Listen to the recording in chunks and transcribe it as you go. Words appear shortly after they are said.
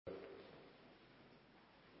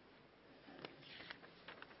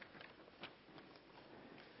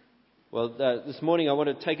Well, this morning I want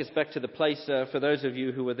to take us back to the place, for those of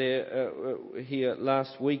you who were there here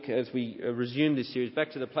last week as we resumed this series,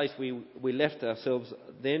 back to the place we left ourselves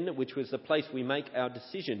then, which was the place we make our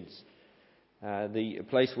decisions. The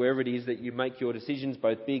place wherever it is that you make your decisions,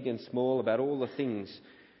 both big and small, about all the things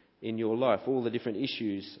in your life, all the different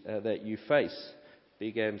issues that you face,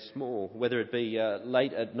 big and small, whether it be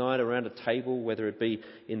late at night around a table, whether it be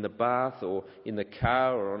in the bath or in the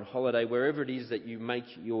car or on holiday, wherever it is that you make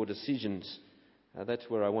your decisions. That's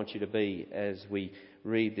where I want you to be as we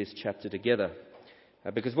read this chapter together.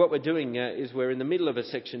 Because what we're doing is we're in the middle of a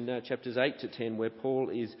section, chapters 8 to 10, where Paul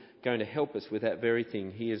is going to help us with that very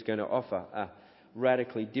thing. He is going to offer a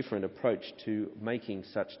radically different approach to making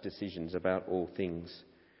such decisions about all things.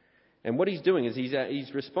 And what he's doing is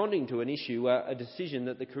he's responding to an issue, a decision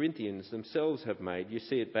that the Corinthians themselves have made. You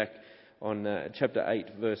see it back on chapter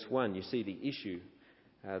 8, verse 1. You see the issue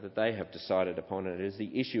that they have decided upon. It is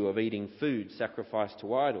the issue of eating food sacrificed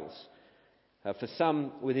to idols. For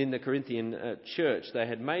some within the Corinthian church, they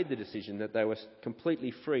had made the decision that they were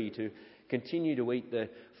completely free to continue to eat the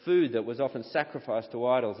food that was often sacrificed to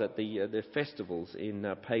idols at the festivals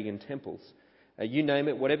in pagan temples. You name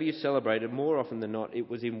it, whatever you celebrated, more often than not, it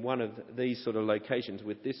was in one of these sort of locations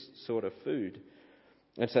with this sort of food.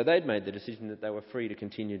 And so they'd made the decision that they were free to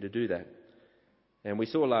continue to do that. And we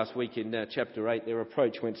saw last week in chapter 8, their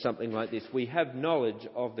approach went something like this. We have knowledge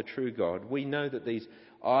of the true God. We know that these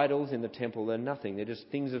idols in the temple are nothing. They're just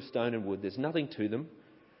things of stone and wood. There's nothing to them.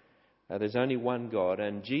 There's only one God,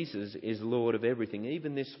 and Jesus is Lord of everything,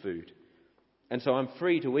 even this food. And so I'm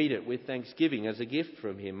free to eat it with thanksgiving as a gift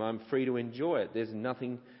from him. I'm free to enjoy it. There's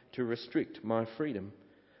nothing to restrict my freedom.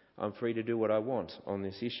 I'm free to do what I want on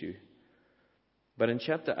this issue. But in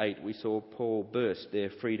chapter 8, we saw Paul burst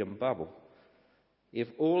their freedom bubble. If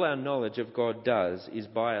all our knowledge of God does is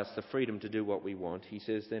buy us the freedom to do what we want, he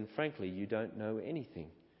says, then frankly, you don't know anything.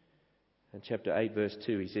 In chapter 8, verse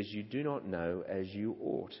 2, he says, you do not know as you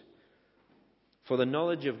ought. For the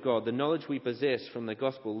knowledge of God, the knowledge we possess from the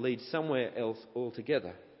gospel, leads somewhere else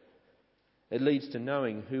altogether. It leads to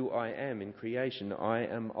knowing who I am in creation. I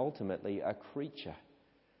am ultimately a creature.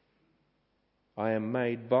 I am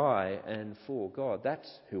made by and for God.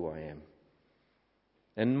 That's who I am.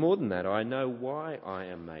 And more than that, I know why I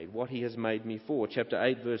am made, what he has made me for. Chapter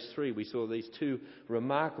 8, verse 3, we saw these two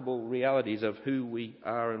remarkable realities of who we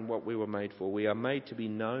are and what we were made for. We are made to be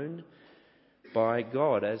known by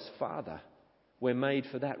God as Father. We're made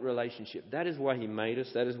for that relationship. That is why he made us.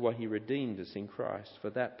 That is why he redeemed us in Christ, for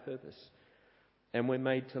that purpose. And we're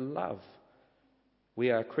made to love. We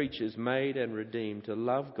are creatures made and redeemed to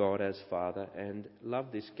love God as Father and love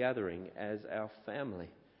this gathering as our family.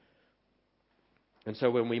 And so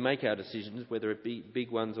when we make our decisions, whether it be big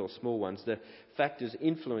ones or small ones, the factors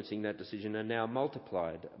influencing that decision are now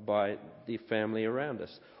multiplied by the family around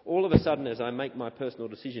us. All of a sudden, as I make my personal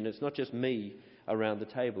decision, it's not just me around the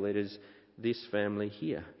table, it is this family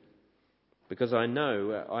here. Because I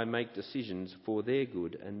know I make decisions for their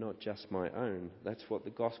good and not just my own. That's what the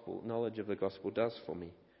gospel, knowledge of the gospel does for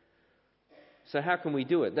me. So how can we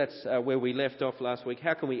do it? That's where we left off last week.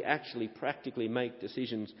 How can we actually practically make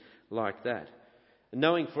decisions like that?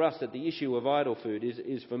 Knowing for us that the issue of idol food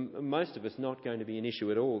is for most of us not going to be an issue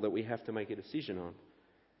at all that we have to make a decision on.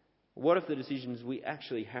 What if the decisions we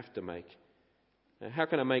actually have to make? How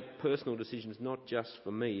can I make personal decisions not just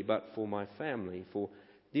for me, but for my family, for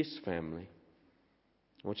this family?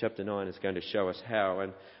 Well, chapter 9 is going to show us how,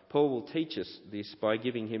 and Paul will teach us this by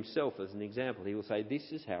giving himself as an example. He will say, this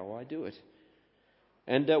is how I do it.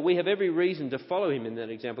 And we have every reason to follow him in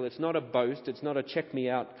that example. It's not a boast, it's not a check me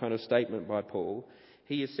out kind of statement by Paul.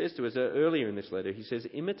 He says to us earlier in this letter, he says,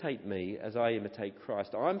 imitate me as I imitate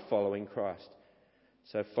Christ. I'm following Christ.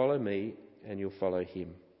 So follow me and you'll follow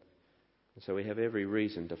him. And so we have every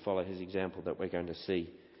reason to follow his example that we're going to see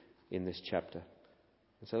in this chapter.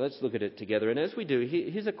 And so let's look at it together. And as we do,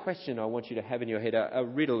 here's a question I want you to have in your head, a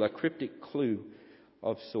riddle, a cryptic clue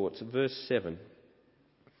of sorts. Verse 7.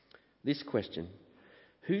 This question: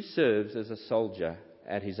 who serves as a soldier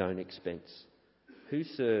at his own expense? Who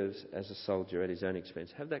serves as a soldier at his own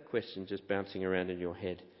expense? Have that question just bouncing around in your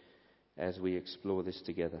head as we explore this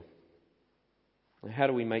together. How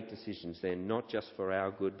do we make decisions then, not just for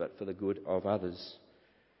our good, but for the good of others?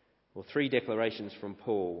 Well, 3 declarations from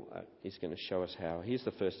Paul is going to show us how. Here's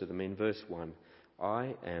the first of them in verse 1.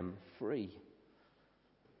 I am free.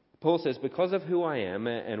 Paul says, because of who I am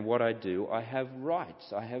and what I do, I have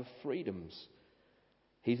rights, I have freedoms.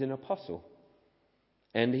 He's an apostle.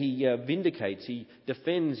 And he vindicates, he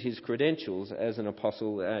defends his credentials as an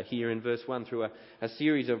apostle here in verse 1 through a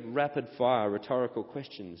series of rapid-fire rhetorical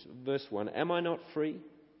questions. Verse 1, am I not free?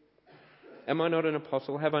 Am I not an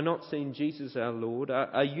apostle? Have I not seen Jesus our Lord?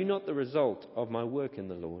 Are you not the result of my work in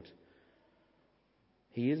the Lord?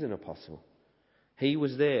 He is an apostle. He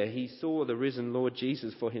was there. He saw the risen Lord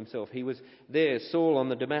Jesus for himself. He was there, Saul on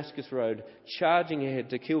the Damascus road, charging ahead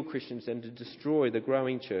to kill Christians and to destroy the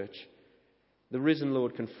growing church. The risen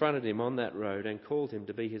Lord confronted him on that road and called him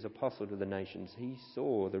to be his apostle to the nations. He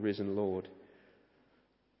saw the risen Lord.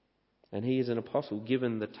 And he is an apostle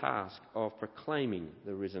given the task of proclaiming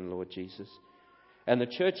the risen Lord Jesus. And the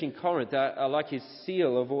church in Corinth are like his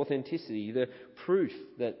seal of authenticity, the proof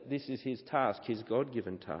that this is his task, his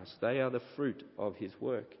God-given task. They are the fruit of his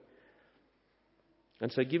work.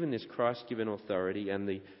 And so given this Christ-given authority and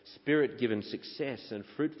the Spirit-given success and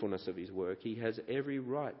fruitfulness of his work, he has every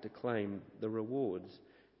right to claim the rewards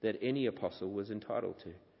that any apostle was entitled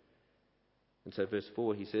to. And so verse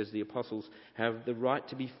 4, he says the apostles have the right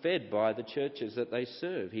to be fed by the churches that they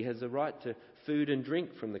serve. He has the right to food and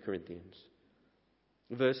drink from the Corinthians.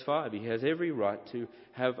 Verse 5, he has every right to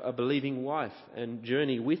have a believing wife and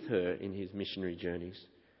journey with her in his missionary journeys.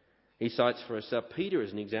 He cites for us Peter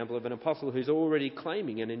as an example of an apostle who's already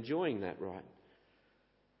claiming and enjoying that right.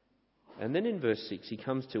 And then in verse 6, he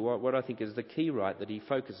comes to what I think is the key right that he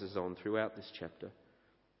focuses on throughout this chapter.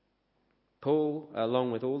 Paul,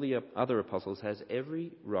 along with all the other apostles, has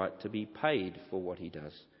every right to be paid for what he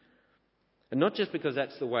does. And not just because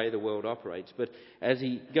that's the way the world operates, but as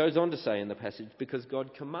he goes on to say in the passage, because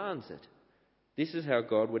God commands it. This is how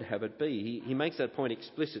God would have it be. He makes that point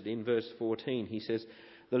explicit in verse 14. He says,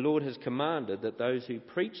 the Lord has commanded that those who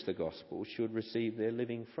preach the gospel should receive their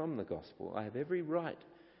living from the gospel. I have every right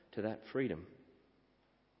to that freedom.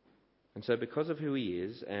 And so because of who he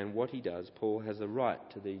is and what he does, Paul has a right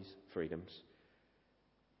to these freedoms.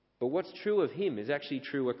 But what's true of him is actually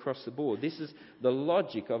true across the board. This is the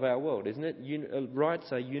logic of our world, isn't it?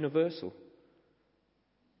 Rights are universal.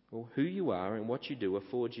 Well, who you are and what you do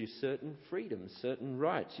affords you certain freedoms, certain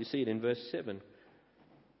rights. You see it in verse 7.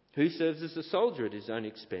 Who serves as a soldier at his own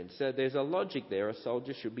expense? There's a logic there. A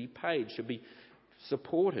soldier should be paid, should be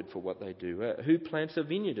supported for what they do. Who plants a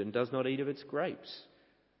vineyard and does not eat of its grapes?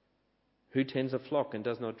 Who tends a flock and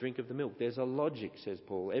does not drink of the milk? There's a logic, says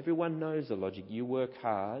Paul. Everyone knows the logic. You work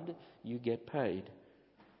hard, you get paid.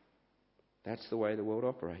 That's the way the world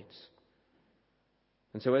operates.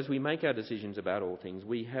 And so as we make our decisions about all things,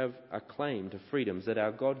 we have a claim to freedoms that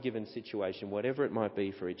our God-given situation, whatever it might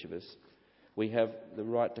be for each of us, we have the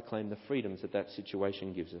right to claim the freedoms that that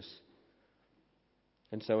situation gives us.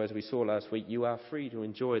 And so as we saw last week, you are free to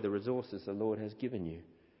enjoy the resources the Lord has given you.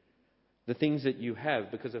 The things that you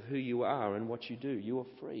have because of who you are and what you do, you are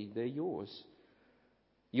free. They're yours.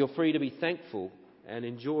 You're free to be thankful and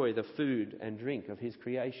enjoy the food and drink of his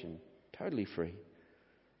creation. Totally free.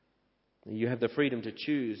 You have the freedom to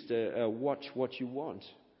choose to watch what you want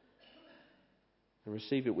and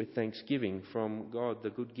receive it with thanksgiving from God,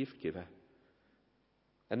 the good gift giver.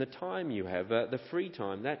 And the time you have, the free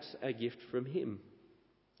time, that's a gift from him.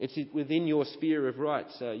 It's within your sphere of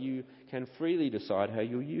rights. You can freely decide how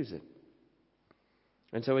you'll use it.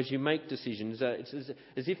 And so as you make decisions, it's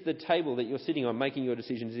as if the table that you're sitting on making your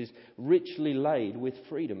decisions is richly laid with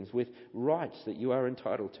freedoms, with rights that you are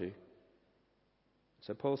entitled to.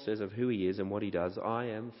 So Paul says of who he is and what he does, I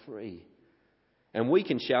am free. And we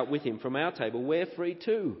can shout with him from our table, we're free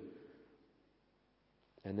too.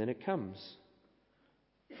 And then it comes.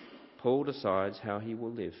 Paul decides how he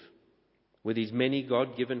will live. With his many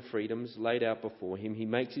God-given freedoms laid out before him, he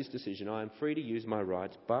makes his decision, I am free to use my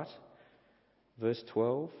rights, but... Verse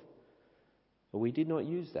 12, we did not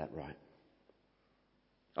use that right.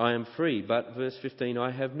 I am free, but verse 15, I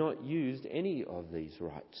have not used any of these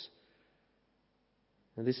rights.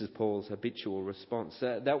 And this is Paul's habitual response.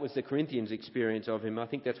 That was the Corinthians' experience of him. I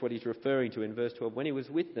think that's what he's referring to in verse 12. When he was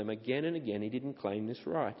with them again and again, he didn't claim this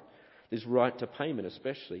right to payment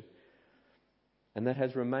especially. And that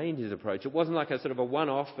has remained his approach. It wasn't like a sort of a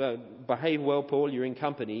one-off, behave well, Paul, you're in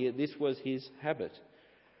company. This was his habit.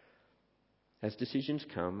 As decisions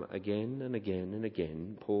come again and again and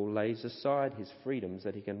again, Paul lays aside his freedoms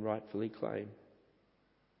that he can rightfully claim.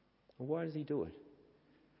 Well, why does he do it?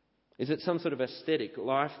 Is it some sort of aesthetic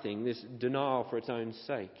life thing, this denial for its own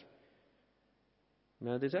sake?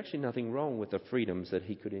 No, there's actually nothing wrong with the freedoms that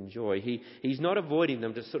he could enjoy. He's not avoiding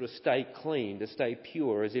them to sort of stay clean, to stay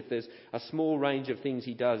pure, as if there's a small range of things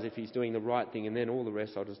he does if he's doing the right thing and then all the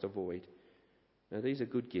rest I'll just avoid. No, these are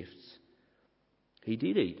good gifts. He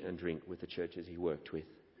did eat and drink with the churches he worked with.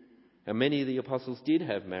 And many of the apostles did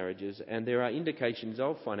have marriages, and there are indications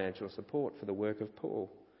of financial support for the work of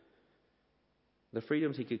Paul. The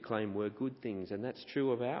freedoms he could claim were good things, and that's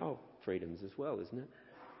true of our freedoms as well, isn't it?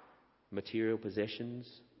 Material possessions,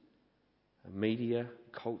 media,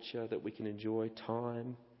 culture that we can enjoy,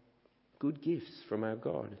 time, good gifts from our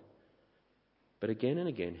God. But again and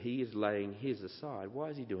again, he is laying his aside. Why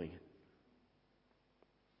is he doing it?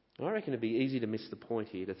 I reckon it'd be easy to miss the point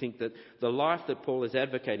here, to think that the life that Paul is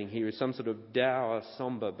advocating here is some sort of dour,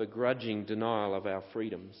 sombre, begrudging denial of our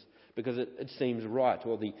freedoms, because it seems right,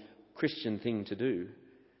 or the Christian thing to do.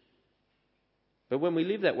 But when we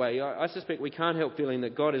live that way, I suspect we can't help feeling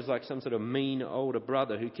that God is like some sort of mean older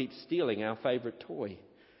brother who keeps stealing our favourite toy.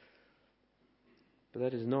 But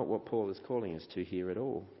that is not what Paul is calling us to here at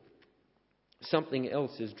all. Something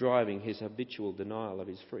else is driving his habitual denial of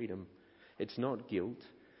his freedom. It's not guilt.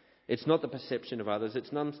 It's not the perception of others.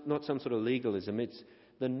 It's not some sort of legalism. It's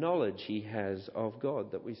the knowledge he has of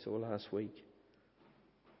God that we saw last week.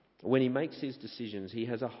 When he makes his decisions, he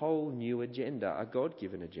has a whole new agenda, a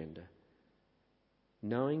God-given agenda.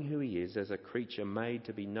 Knowing who he is as a creature made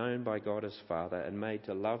to be known by God as Father and made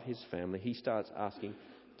to love his family, he starts asking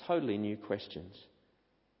totally new questions.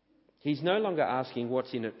 He's no longer asking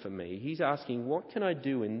what's in it for me. He's asking what can I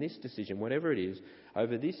do in this decision, whatever it is,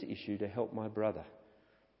 over this issue to help my brother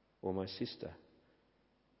or my sister.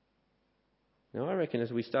 Now I reckon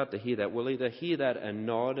as we start to hear that, we'll either hear that and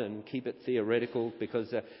nod and keep it theoretical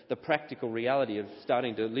because the practical reality of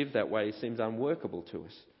starting to live that way seems unworkable to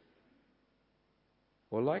us.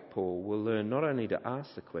 Or like Paul, we'll learn not only to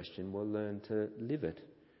ask the question, we'll learn to live it.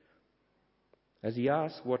 As he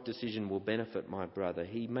asks what decision will benefit my brother,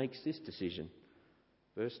 he makes this decision.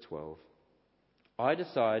 Verse 12. I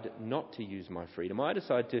decide not to use my freedom. I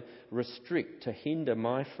decide to restrict, to hinder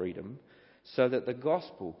my freedom so that the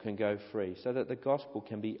gospel can go free, so that the gospel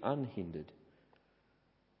can be unhindered.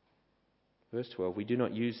 Verse 12, we do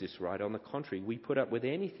not use this right. On the contrary, we put up with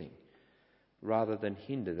anything rather than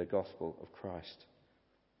hinder the gospel of Christ.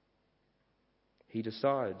 He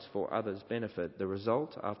decides for others' benefit. The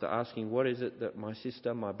result, after asking what is it that my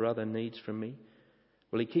sister, my brother needs from me,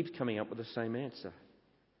 well, he keeps coming up with the same answer.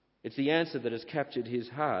 It's the answer that has captured his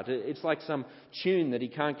heart. It's like some tune that he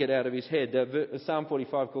can't get out of his head. Psalm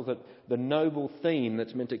 45 calls it the noble theme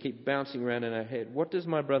that's meant to keep bouncing around in our head. What does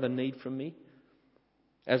my brother need from me?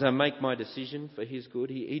 As I make my decision for his good,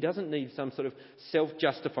 he doesn't need some sort of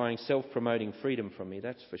self-justifying, self-promoting freedom from me,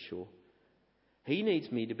 that's for sure. He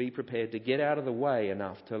needs me to be prepared to get out of the way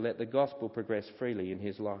enough to let the gospel progress freely in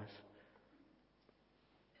his life.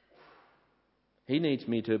 He needs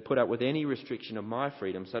me to put up with any restriction of my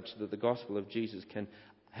freedom such that the gospel of Jesus can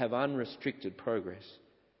have unrestricted progress.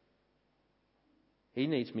 He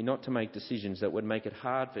needs me not to make decisions that would make it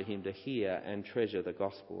hard for him to hear and treasure the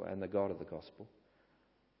gospel and the God of the gospel.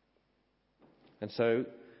 And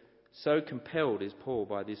so compelled is Paul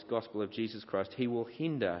by this gospel of Jesus Christ, he will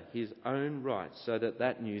hinder his own rights so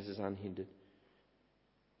that news is unhindered.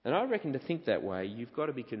 And I reckon to think that way, you've got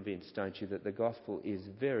to be convinced, don't you, that the gospel is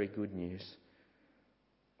very good news.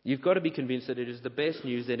 You've got to be convinced that it is the best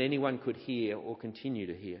news that anyone could hear or continue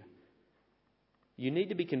to hear. You need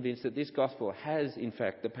to be convinced that this gospel has, in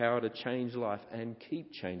fact, the power to change life and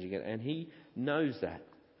keep changing it. And he knows that.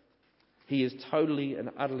 He is totally and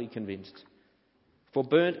utterly convinced. For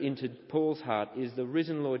burnt into Paul's heart is the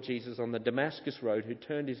risen Lord Jesus on the Damascus road who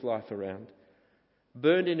turned his life around.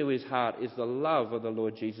 Burned into his heart is the love of the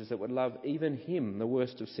Lord Jesus that would love even him, the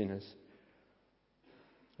worst of sinners.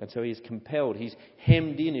 And so he is compelled, he's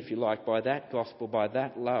hemmed in, if you like, by that gospel, by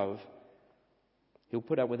that love. He'll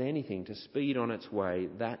put up with anything to speed on its way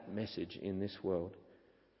that message in this world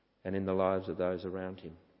and in the lives of those around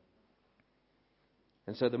him.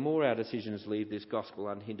 And so the more our decisions leave this gospel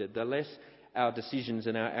unhindered, the less our decisions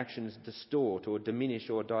and our actions distort or diminish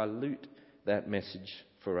or dilute that message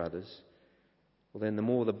for others. Well, then the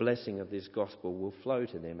more the blessing of this gospel will flow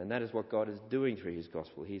to them. And that is what God is doing through his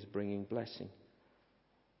gospel. He's bringing blessing.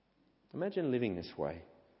 Imagine living this way.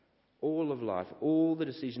 All of life, all the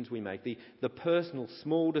decisions we make, the personal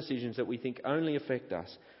small decisions that we think only affect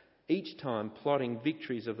us, each time plotting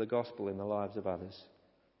victories of the gospel in the lives of others.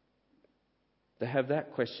 To have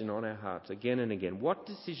that question on our hearts again and again. What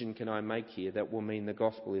decision can I make here that will mean the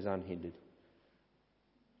gospel is unhindered?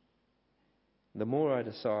 The more I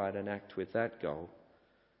decide and act with that goal,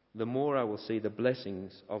 the more I will see the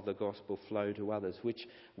blessings of the gospel flow to others, which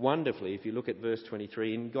wonderfully, if you look at verse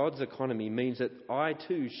 23, in God's economy means that I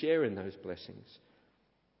too share in those blessings.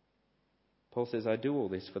 Paul says, I do all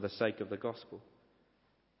this for the sake of the gospel,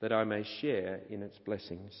 that I may share in its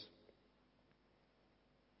blessings.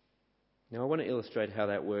 Now I want to illustrate how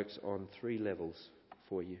that works on 3 levels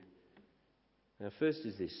for you. Now first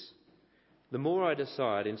is this. The more I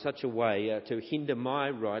decide in such a way to hinder my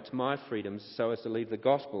rights, my freedoms, so as to leave the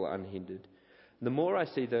gospel unhindered, the more I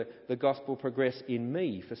see the gospel progress in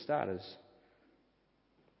me, for starters.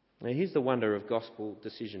 Now, here's the wonder of gospel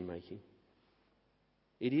decision making.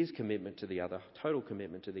 It is commitment to the other, total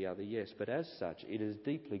commitment to the other, yes, but as such, it is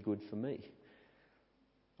deeply good for me.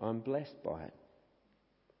 I'm blessed by it.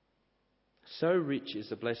 So rich is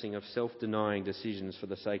the blessing of self-denying decisions for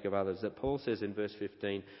the sake of others that Paul says in verse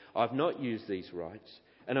 15, I've not used these rights,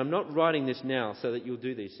 and I'm not writing this now so that you'll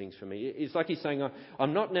do these things for me. It's like he's saying,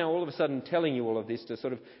 I'm not now all of a sudden telling you all of this to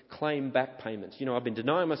sort of claim back payments. I've been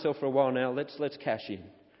denying myself for a while now, let's cash in.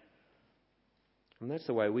 And that's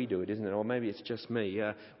the way we do it, isn't it? Or maybe it's just me.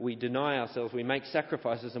 We deny ourselves, we make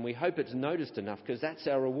sacrifices, and we hope it's noticed enough because that's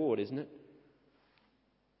our reward, isn't it?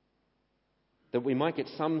 That we might get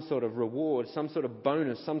some sort of reward, some sort of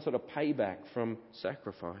bonus, some sort of payback from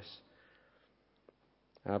sacrifice.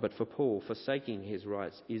 But for Paul, forsaking his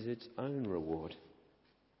rights is its own reward.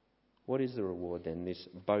 What is the reward then, this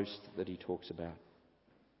boast that he talks about?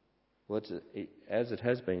 Well, as it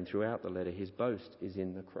has been throughout the letter, his boast is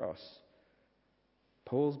in the cross.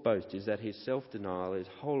 Paul's boast is that his self-denial is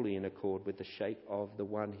wholly in accord with the shape of the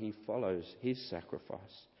one he follows, his sacrifice.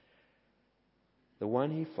 The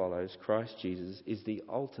one he follows, Christ Jesus, is the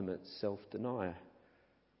ultimate self-denier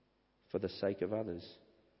for the sake of others.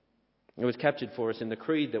 It was captured for us in the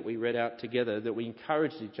creed that we read out together, that we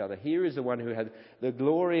encouraged each other. Here is the one who had the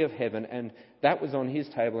glory of heaven, and that was on his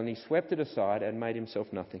table, and he swept it aside and made himself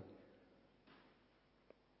nothing.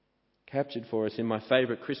 Captured for us in my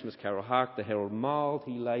favourite Christmas carol, Hark the Herald, mild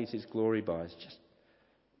he lays his glory by, just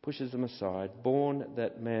pushes them aside, born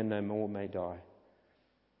that man no more may die.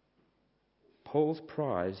 Paul's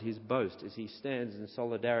prize, his boast, is he stands in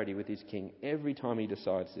solidarity with his King every time he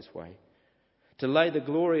decides this way. To lay the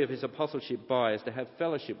glory of his apostleship by is to have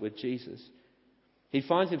fellowship with Jesus. He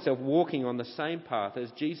finds himself walking on the same path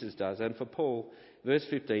as Jesus does, and for Paul, verse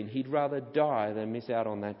 15, he'd rather die than miss out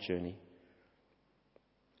on that journey.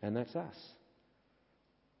 And that's us.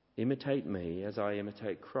 Imitate me as I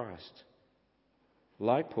imitate Christ.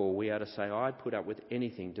 Like Paul, we are to say, I'd put up with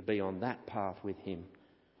anything to be on that path with him.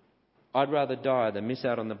 I'd rather die than miss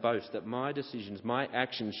out on the boast that my decisions, my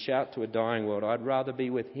actions shout to a dying world. I'd rather be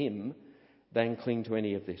with him than cling to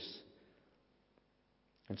any of this.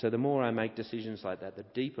 And so the more I make decisions like that, the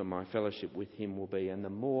deeper my fellowship with him will be, and the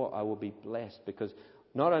more I will be blessed, because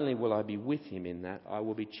not only will I be with him in that, I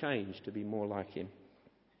will be changed to be more like him.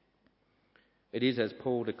 It is as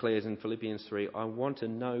Paul declares in Philippians 3, I want to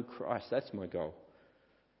know Christ. That's my goal.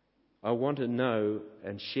 I want to know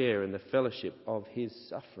and share in the fellowship of his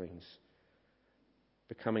sufferings,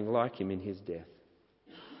 becoming like him in his death.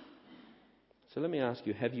 So let me ask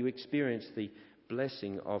you, have you experienced the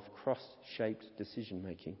blessing of cross-shaped decision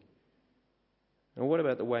making? And what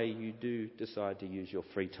about the way you do decide to use your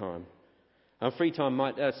free time? Free time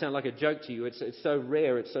might sound like a joke to you. It's so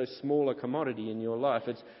rare, it's so small a commodity in your life,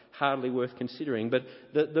 it's hardly worth considering. But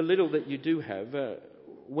the little that you do have,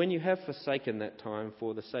 when you have forsaken that time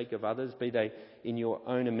for the sake of others, be they in your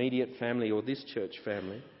own immediate family or this church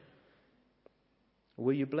family,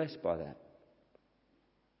 were you blessed by that?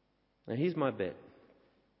 Now here's my bet.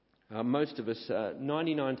 Most of us,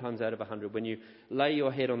 99 times out of 100, when you lay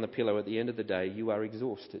your head on the pillow at the end of the day, you are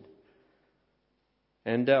exhausted.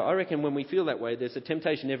 And I reckon when we feel that way, there's a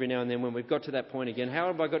temptation every now and then when we've got to that point again. How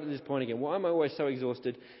have I got to this point again? Why am I always so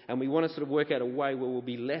exhausted? And we want to sort of work out a way where we'll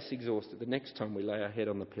be less exhausted the next time we lay our head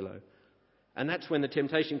on the pillow. And that's when the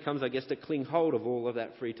temptation comes, I guess, to cling hold of all of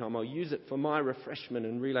that free time. I'll use it for my refreshment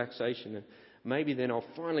and relaxation, and maybe then I'll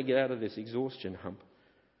finally get out of this exhaustion hump.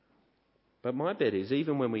 But my bet is,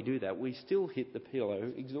 even when we do that, we still hit the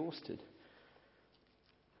pillow exhausted.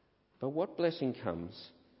 But what blessing comes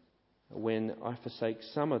when I forsake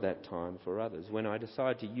some of that time for others, when I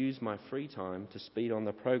decide to use my free time to speed on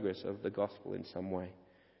the progress of the gospel in some way?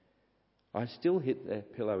 I still hit the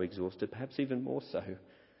pillow exhausted, perhaps even more so,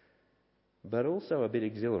 but also a bit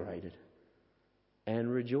exhilarated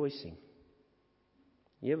and rejoicing.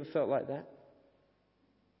 You ever felt like that?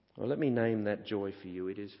 Well, let me name that joy for you.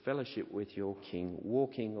 It is fellowship with your King,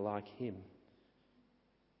 walking like him.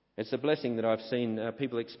 It's a blessing that I've seen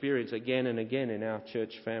people experience again and again in our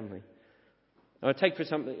church family. I take for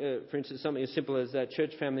instance, something as simple as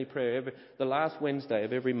church family prayer. The last Wednesday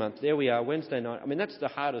of every month. There we are, Wednesday night. I mean, that's the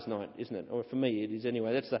hardest night, isn't it? Or for me, it is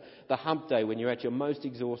anyway. That's the hump day when you're at your most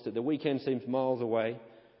exhausted. The weekend seems miles away.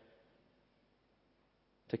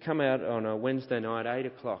 To come out on a Wednesday night, 8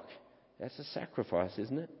 o'clock, that's a sacrifice,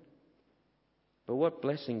 isn't it? But what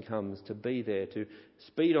blessing comes to be there, to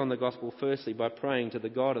speed on the gospel firstly by praying to the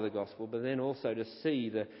God of the gospel, but then also to see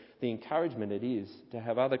the encouragement it is to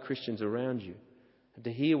have other Christians around you and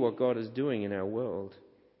to hear what God is doing in our world.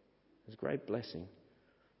 It's a great blessing.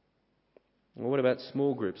 Or what about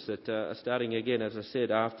small groups that are starting again, as I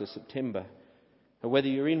said, after September? Whether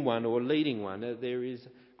you're in one or leading one, there is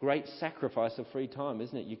great sacrifice of free time,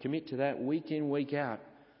 isn't it? You commit to that week in, week out.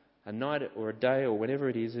 A night or a day or whatever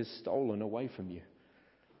it is stolen away from you.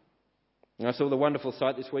 And I saw the wonderful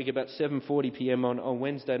sight this week about 7:40 p.m. on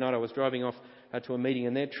Wednesday night. I was driving off to a meeting,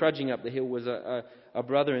 and there, trudging up the hill, was a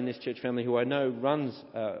brother in this church family who I know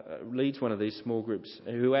leads one of these small groups,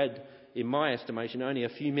 who had, in my estimation, only a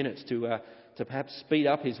few minutes to perhaps speed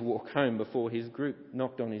up his walk home before his group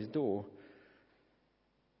knocked on his door.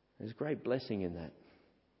 There's great blessing in that.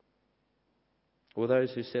 Or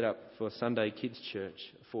those who set up for Sunday Kids Church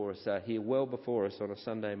for us are here well before us on a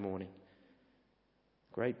Sunday morning.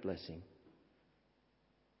 Great blessing.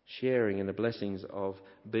 Sharing in the blessings of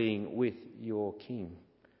being with your King.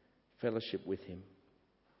 Fellowship with him.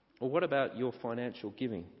 Or what about your financial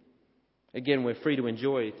giving? Again, we're free to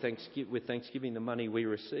enjoy with thanksgiving the money we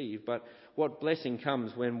receive, but what blessing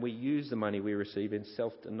comes when we use the money we receive in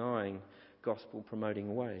self-denying,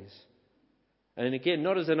 gospel-promoting ways? And again,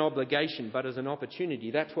 not as an obligation, but as an opportunity.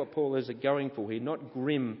 That's what Paul is going for here. Not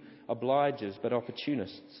grim obligers, but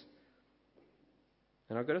opportunists.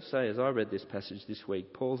 And I've got to say, as I read this passage this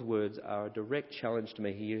week, Paul's words are a direct challenge to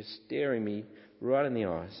me. He is staring me right in the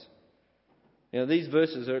eyes. Now, these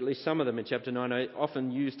verses, or at least some of them in chapter 9, are often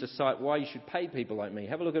used to cite why you should pay people like me.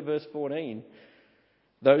 Have a look at verse 14.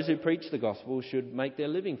 Those who preach the gospel should make their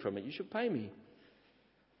living from it. You should pay me.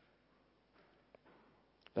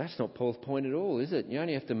 That's not Paul's point at all, is it? You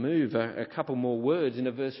only have to move a couple more words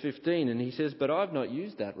into verse 15, and he says, but I've not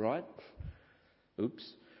used that, right?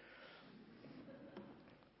 Oops.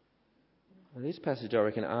 This passage, I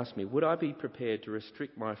reckon, asks me, would I be prepared to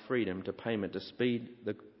restrict my freedom to payment to speed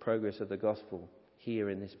the progress of the gospel here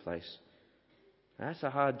in this place? That's a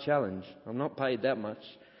hard challenge. I'm not paid that much.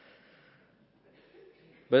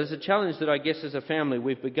 But it's a challenge that I guess as a family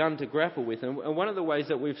we've begun to grapple with. And one of the ways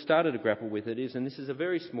that we've started to grapple with it is, and this is a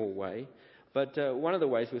very small way, but one of the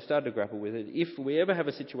ways we've started to grapple with it, if we ever have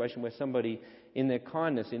a situation where somebody in their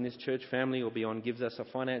kindness in this church family or beyond gives us a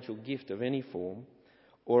financial gift of any form,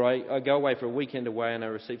 or I go away for a weekend away and I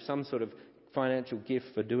receive some sort of financial gift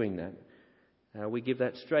for doing that, we give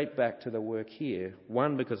that straight back to the work here.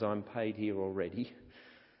 One, because I'm paid here already.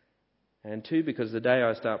 And two, because the day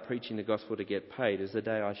I start preaching the gospel to get paid is the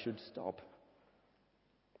day I should stop.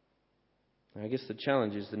 I guess the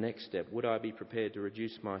challenge is the next step. Would I be prepared to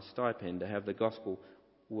reduce my stipend to have the gospel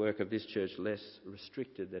work of this church less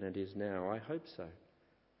restricted than it is now? I hope so.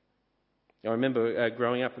 I remember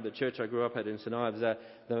growing up at the church I grew up at in St Ives,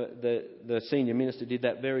 the senior minister did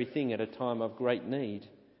that very thing at a time of great need.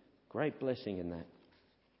 Great blessing in that.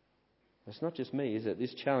 It's not just me, is it?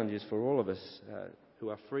 This challenge is for all of us who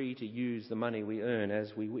are free to use the money we earn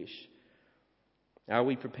as we wish. Are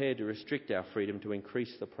we prepared to restrict our freedom to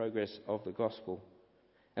increase the progress of the gospel?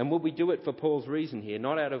 And will we do it for Paul's reason here,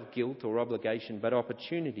 not out of guilt or obligation, but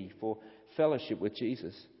opportunity for fellowship with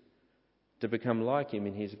Jesus, to become like him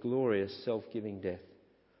in his glorious self-giving death?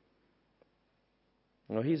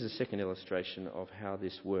 Well, here's a second illustration of how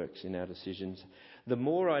this works in our decisions. The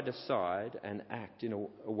more I decide and act in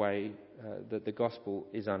a way that the gospel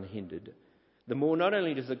is unhindered, the more not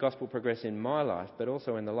only does the gospel progress in my life, but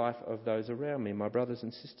also in the life of those around me, my brothers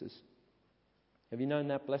and sisters. Have you known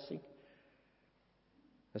that blessing?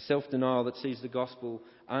 A self-denial that sees the gospel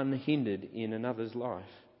unhindered in another's life.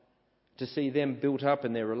 To see them built up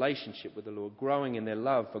in their relationship with the Lord, growing in their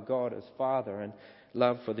love for God as Father and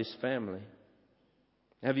love for this family.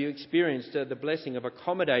 Have you experienced the blessing of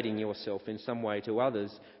accommodating yourself in some way to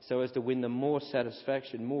others so as to win them more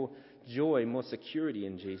satisfaction, more joy, more security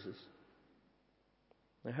in Jesus?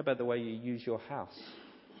 Now, how about the way you use your house?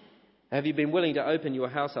 Have you been willing to open your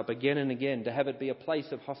house up again and again to have it be a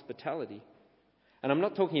place of hospitality? And I'm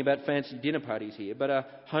not talking about fancy dinner parties here, but a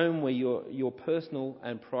home where your personal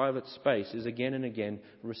and private space is again and again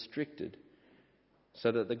restricted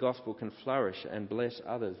so that the gospel can flourish and bless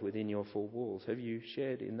others within your four walls. Have you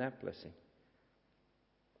shared in that blessing?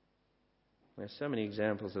 There's so many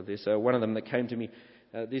examples of this. One of them that came to me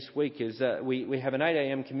this week is we have an 8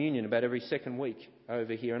 a.m. communion about every second week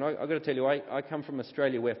over here. And I've got to tell you, I come from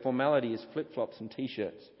Australia where formality is flip-flops and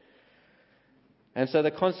T-shirts. And so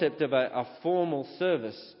the concept of a formal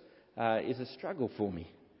service is a struggle for me.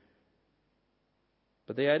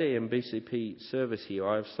 But the 8 a.m. BCP service here,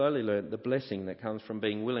 I have slowly learnt the blessing that comes from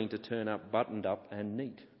being willing to turn up buttoned up and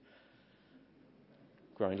neat.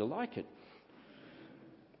 Growing to like it.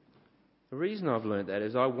 The reason I've learnt that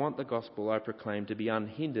is I want the gospel I proclaim to be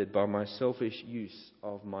unhindered by my selfish use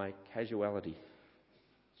of my casuality.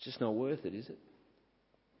 It's just not worth it, is it?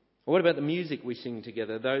 Or what about the music we sing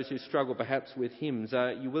together? Those who struggle perhaps with hymns,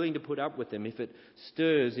 are you willing to put up with them if it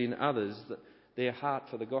stirs in others their heart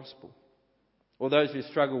for the gospel? Or those who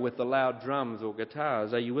struggle with the loud drums or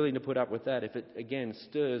guitars, are you willing to put up with that if it again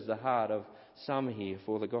stirs the heart of some here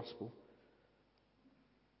for the gospel?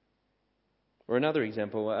 Or another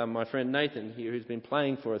example, my friend Nathan here, who's been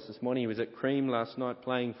playing for us this morning, he was at Cream last night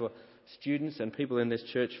playing for students and people in this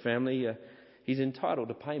church family. He's entitled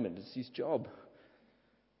to payment. It's his job.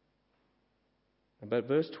 But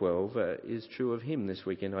verse 12 is true of him this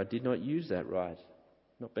weekend. I did not use that right,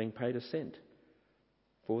 not being paid a cent,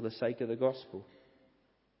 for the sake of the gospel.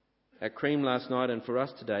 At Cream last night and for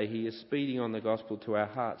us today, he is speeding on the gospel to our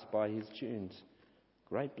hearts by his tunes.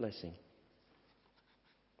 Great blessing.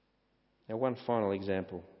 Now, one final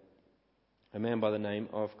example. A man by the name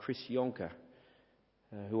of Chris Yonker,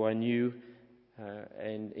 who I knew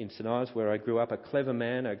and in St Ives, where I grew up, a clever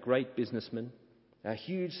man, a great businessman, a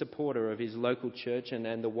huge supporter of his local church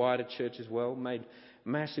and the wider church as well, made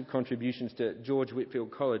massive contributions to George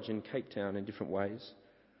Whitfield College in Cape Town in different ways.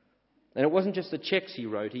 And it wasn't just the cheques he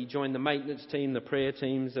wrote. He joined the maintenance team, the prayer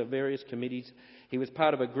teams, various committees. He was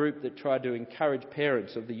part of a group that tried to encourage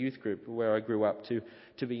parents of the youth group where I grew up to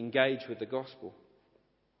be engaged with the gospel.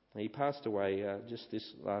 He passed away just this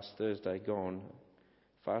last Thursday, gone,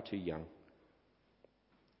 far too young.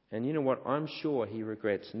 And you know what? I'm sure he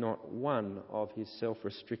regrets not one of his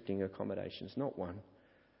self-restricting accommodations, not one,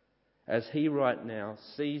 as he right now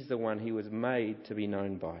sees the one he was made to be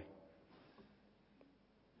known by.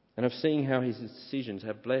 And of seeing how his decisions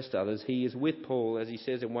have blessed others, he is with Paul, as he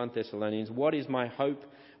says in 1 Thessalonians, what is my hope,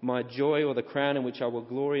 my joy, or the crown in which I will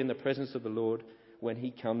glory in the presence of the Lord when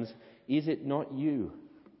he comes? Is it not you?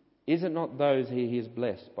 Is it not those he has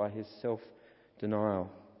blessed by his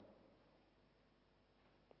self-denial?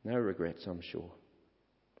 No regrets, I'm sure.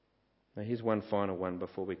 Now here's one final one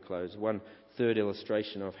before we close. One third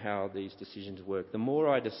illustration of how these decisions work. The more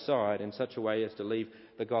I decide in such a way as to leave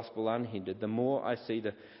the gospel unhindered, the more I see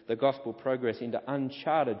the gospel progress into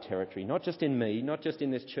uncharted territory. Not just in me, not just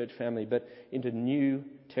in this church family, but into new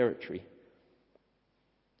territory.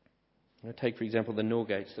 I'll take, for example, the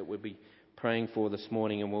Norgates that we'll be praying for this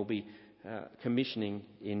morning and we'll be commissioning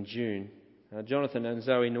in June. Jonathan and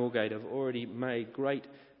Zoe Norgate have already made great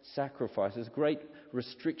sacrifices, great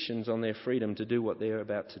restrictions on their freedom to do what they're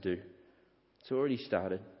about to do. It's already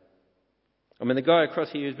started. I mean, the guy across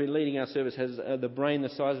here who's been leading our service has the brain the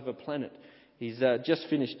size of a planet. He's just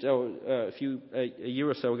finished a year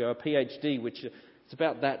or so ago a PhD, which is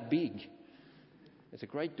about that big. It's a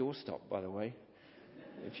great doorstop, by the way,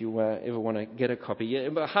 if you ever want to get a copy. Yeah,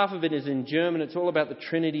 but half of it is in German. It's all about the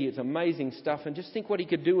Trinity. It's amazing stuff. And just think what he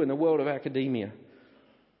could do in the world of academia.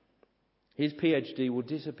 His PhD will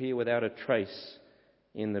disappear without a trace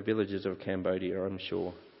in the villages of Cambodia, I'm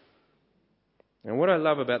sure. And what I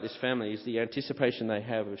love about this family is the anticipation they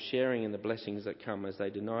have of sharing in the blessings that come as they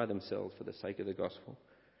deny themselves for the sake of the gospel.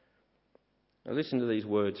 Now listen to these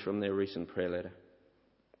words from their recent prayer letter.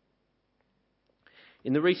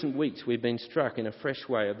 In the recent weeks, we've been struck in a fresh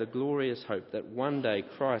way of the glorious hope that one day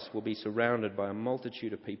Christ will be surrounded by a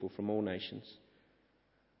multitude of people from all nations.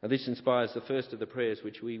 Now, this inspires the first of the prayers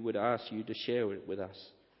which we would ask you to share with us.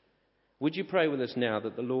 Would you pray with us now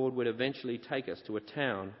that the Lord would eventually take us to a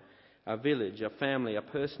town, a village, a family, a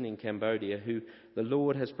person in Cambodia who the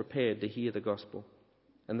Lord has prepared to hear the gospel,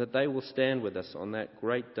 and that they will stand with us on that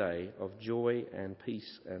great day of joy and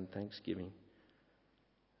peace and thanksgiving?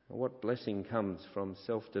 What blessing comes from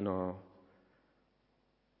self-denial?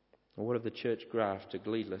 Or what of the church graft to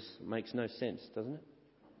gleedless? It makes no sense, doesn't it?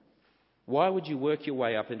 Why would you work your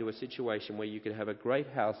way up into a situation where you could have a great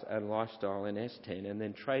house and lifestyle in S10 and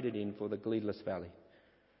then trade it in for the Gleedless Valley?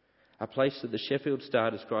 A place that the Sheffield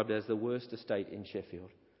Star described as the worst estate in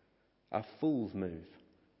Sheffield. A fool's move.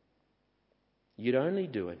 You'd only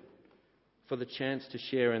do it for the chance to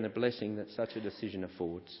share in the blessing that such a decision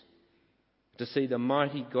affords. To see the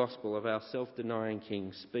mighty gospel of our self-denying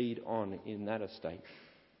King speed on in that estate.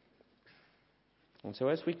 And so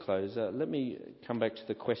as we close, let me come back to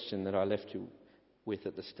the question that I left you with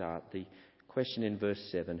at the start. The question in verse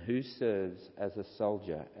 7. Who serves as a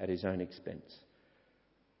soldier at his own expense?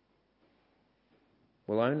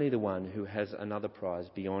 Well, only the one who has another prize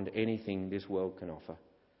beyond anything this world can offer.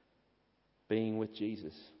 Being with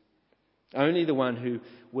Jesus. Only the one who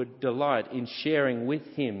would delight in sharing with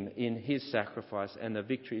him in his sacrifice and the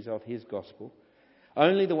victories of his gospel.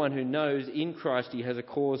 Only the one who knows in Christ he has a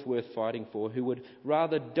cause worth fighting for, who would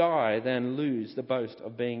rather die than lose the boast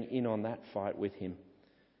of being in on that fight with him.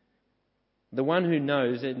 The one who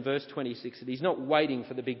knows, in verse 26, that he's not waiting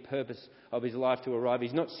for the big purpose of his life to arrive.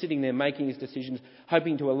 He's not sitting there making his decisions,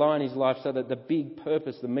 hoping to align his life so that the big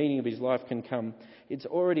purpose, the meaning of his life can come. It's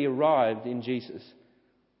already arrived in Jesus.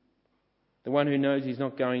 The one who knows he's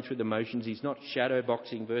not going through the motions, he's not shadow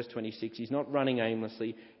boxing, verse 26, he's not running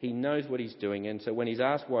aimlessly, he knows what he's doing. And so when he's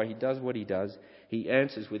asked why he does what he does, he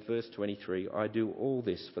answers with verse 23, I do all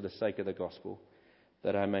this for the sake of the gospel,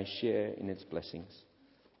 that I may share in its blessings.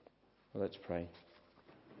 Well, let's pray.